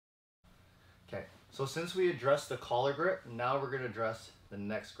So since we addressed the collar grip, now we're going to address the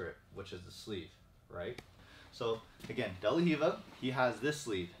next grip, which is the sleeve, right? So again, De La Riva, he has this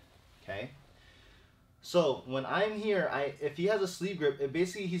sleeve, okay? So when I'm here, if he has a sleeve grip, it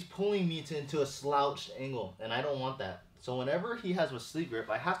basically he's pulling me into a slouched angle, and I don't want that. So whenever he has a sleeve grip,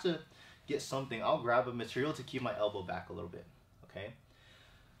 I have to get something. I'll grab a material to keep my elbow back a little bit, okay?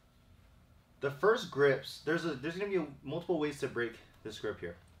 The first grips, there's gonna be multiple ways to break this grip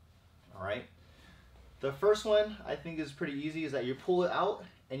here, all right? The first one I think is pretty easy, is that you pull it out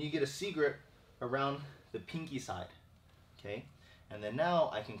and you get a C grip around the pinky side, okay? And then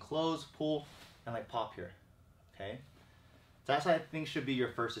now I can close, pull, and like pop here, okay? That's I think should be your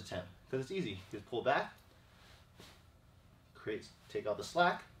first attempt, because it's easy. Just pull back, take out the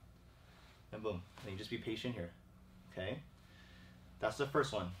slack, and boom. And you just be patient here, okay? That's the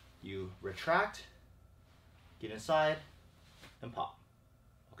first one. You retract, get inside, and pop,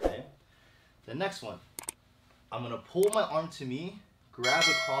 okay? The next one, I'm gonna pull my arm to me, grab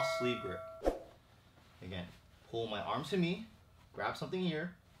a cross sleeve grip. Again, pull my arm to me, grab something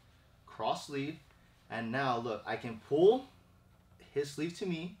here, cross sleeve, and now look, I can pull his sleeve to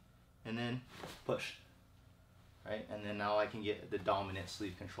me and then push, right? And then now I can get the dominant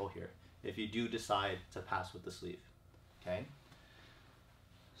sleeve control here if you do decide to pass with the sleeve, okay?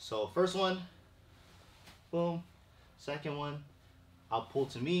 So first one, boom. Second one, I'll pull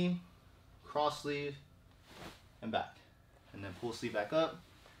to me, cross sleeve, and back. And then pull sleeve back up,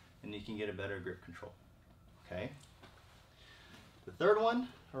 and you can get a better grip control, okay? The third one,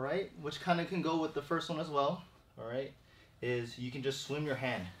 all right, which kind of can go with the first one as well, all right, is you can just swim your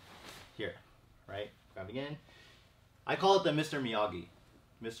hand here, right? Grab again. I call it the Mr. Miyagi.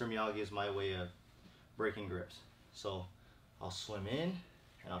 Mr. Miyagi is my way of breaking grips. So I'll swim in,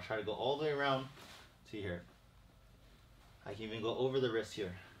 and I'll try to go all the way around to here. I can even go over the wrist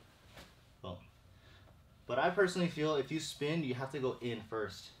here. Boom. But I personally feel if you spin, you have to go in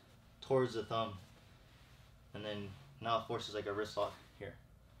first, towards the thumb. And then now it forces like a wrist lock here,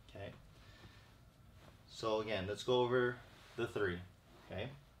 okay? So again, let's go over the three, okay?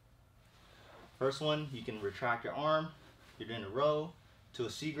 First one, you can retract your arm. You're doing a row to a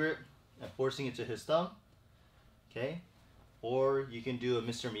C grip and forcing it to his thumb, okay? Or you can do a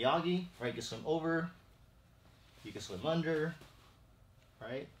Mr. Miyagi, right? You can swim over, you can swim under,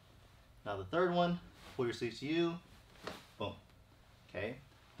 right? Now the third one, pull your sleeves to you, boom, okay?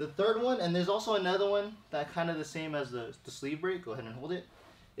 The third one, and there's also another one that kind of the same as the sleeve break, go ahead and hold it,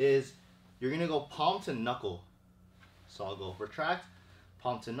 is you're gonna go palm to knuckle. So I'll go retract,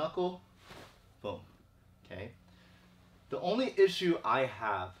 palm to knuckle, boom, okay? The only issue I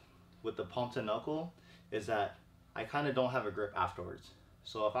have with the palm to knuckle is that I kind of don't have a grip afterwards.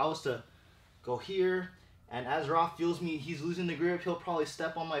 So if I was to go here, and as Roth feels me, he's losing the grip, he'll probably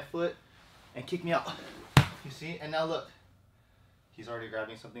step on my foot and kick me out. You see, and now look. He's already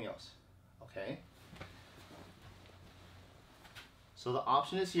grabbing something else, okay? So the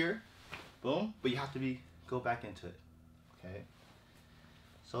option is here, boom, but you have to go back into it, okay?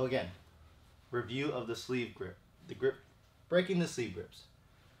 So again, review of the sleeve grip, the grip, breaking the sleeve grips.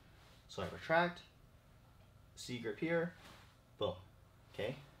 So I retract, C grip here, boom,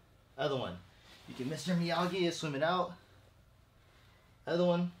 okay? Other one, you can Mr. Miyagi is swim it out. Other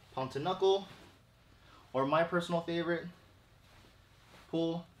one, palm to knuckle, or my personal favorite,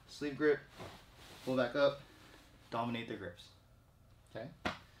 pull, sleeve grip, pull back up, dominate the grips, okay?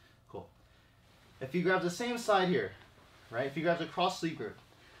 Cool. If you grab the same side here, right? If you grab the cross sleeve grip,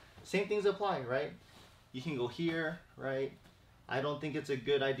 same things apply, right? You can go here, right? I don't think it's a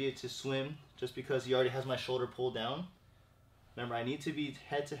good idea to swim just because he already has my shoulder pulled down. Remember, I need to be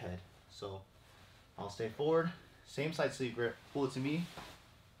head to head. So I'll stay forward, same side sleeve grip, pull it to me,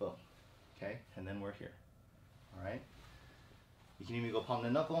 boom, okay? And then we're here, all right? You can even go palm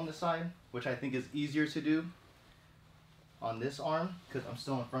to knuckle on this side, which I think is easier to do on this arm because I'm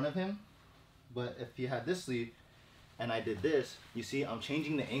still in front of him. But if you had this sleeve and I did this, you see I'm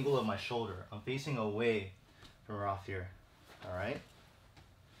changing the angle of my shoulder. I'm facing away from Roth here, all right?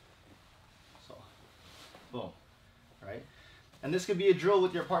 So, boom, right? And this could be a drill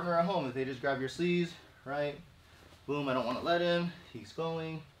with your partner at home. If they just grab your sleeves, right? Boom, I don't want to let him. He's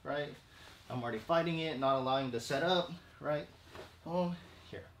going, right? I'm already fighting it, not allowing him to set up, right? Boom,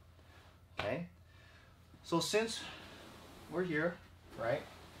 here, okay? So since we're here, right,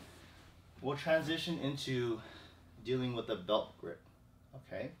 we'll transition into dealing with the belt grip,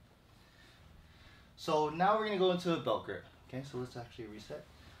 okay? So now we're gonna go into a belt grip, okay? So let's actually reset.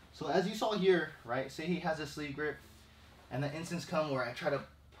 So as you saw here, right, say he has a sleeve grip, and the instance come where I try to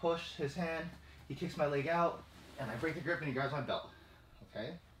push his hand, he kicks my leg out, and I break the grip and he grabs my belt,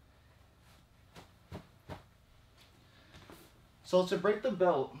 okay? So to break the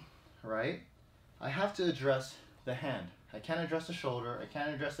belt, right, I have to address the hand. I can't address the shoulder, I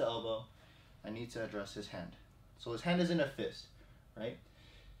can't address the elbow, I need to address his hand. So his hand is in a fist, right?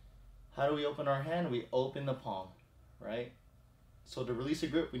 How do we open our hand? We open the palm, right? So to release a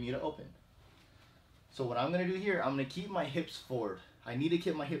grip, we need to open. So what I'm gonna do here, I'm gonna keep my hips forward. I need to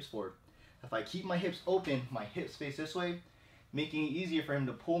keep my hips forward. If I keep my hips open, my hips face this way, making it easier for him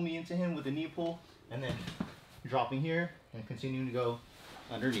to pull me into him with a knee pull, and then dropping here and continuing to go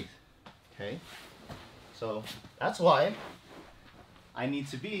underneath, okay? So that's why I need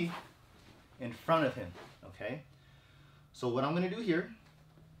to be in front of him, okay? So what I'm gonna do here,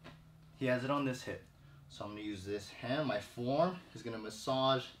 he has it on this hip. So I'm gonna use this hand, my forearm is gonna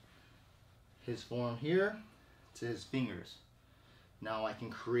massage his forearm here to his fingers. Now I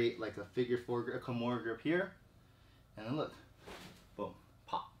can create like a figure four, a Kimura grip here, and then look, boom,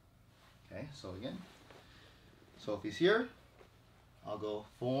 pop. Okay, so again, so if he's here, I'll go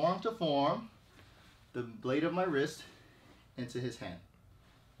forearm to forearm, the blade of my wrist into his hand.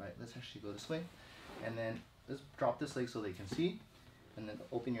 Right, let's actually go this way, and then let's drop this leg so they can see, and then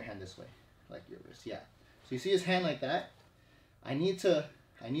open your hand this way, like your wrist, yeah. So you see his hand like that? I need to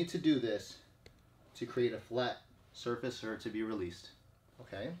do this to create a flat surface for it to be released,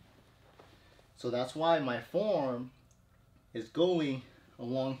 okay? So that's why my forearm is going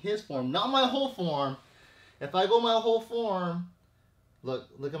along his forearm, not my whole forearm. If I go my whole forearm, look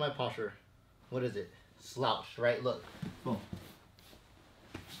at my posture. What is it? Slouched, right? Look, boom.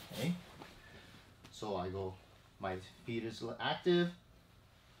 Okay, so I go, my feet is active,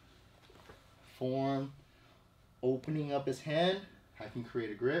 forearm, opening up his hand, I can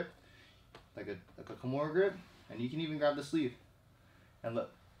create a grip, like a Kimura grip, and you can even grab the sleeve, and look,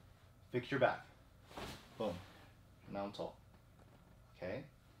 fix your back, boom, now I'm tall, okay,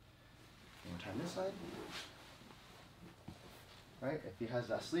 one time this side, right, if he has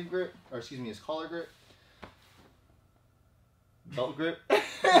that sleeve grip, or excuse me, his collar grip, belt grip,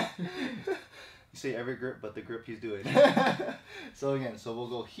 you say every grip but the grip he's doing. So again, so we'll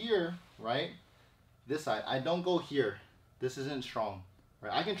go here, right, this side, I don't go here, this isn't strong,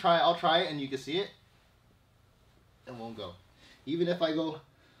 right, I can try, I'll try it and you can see it, it won't go. Even if I go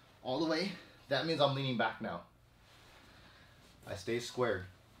all the way, that means I'm leaning back now. I stay squared.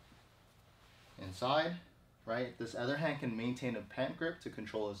 Inside, right, this other hand can maintain a pant grip to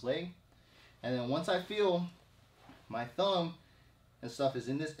control his leg, and then once I feel my thumb and stuff is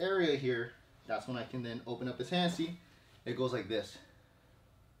in this area here, that's when I can then open up his hand. See, it goes like this,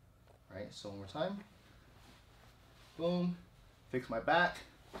 right? So one more time, boom, fix my back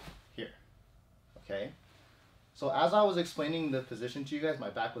here, okay? So as I was explaining the position to you guys, my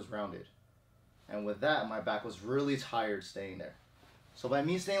back was rounded, and with that my back was really tired staying there. So by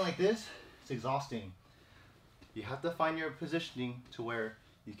me staying like this, it's exhausting. You have to find your positioning to where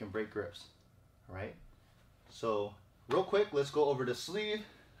you can break grips, all right? So real quick, let's go over the sleeve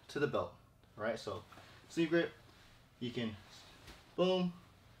to the belt. All right, so sleeve grip, you can, boom,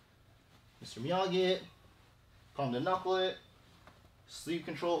 Mr. Miyagi it, palm to knuckle it, sleeve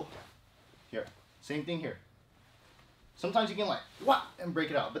control, here. Same thing here. Sometimes you can like, whap, and break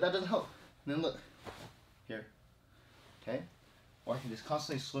it out, but that doesn't help. And then look, here, okay? Or I can just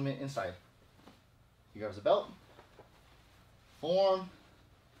constantly swim it inside. He grabs the belt, forearm,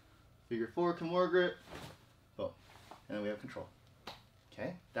 figure four, Kimura grip, boom. And then we have control.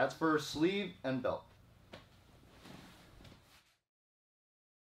 Okay, that's for sleeve and belt.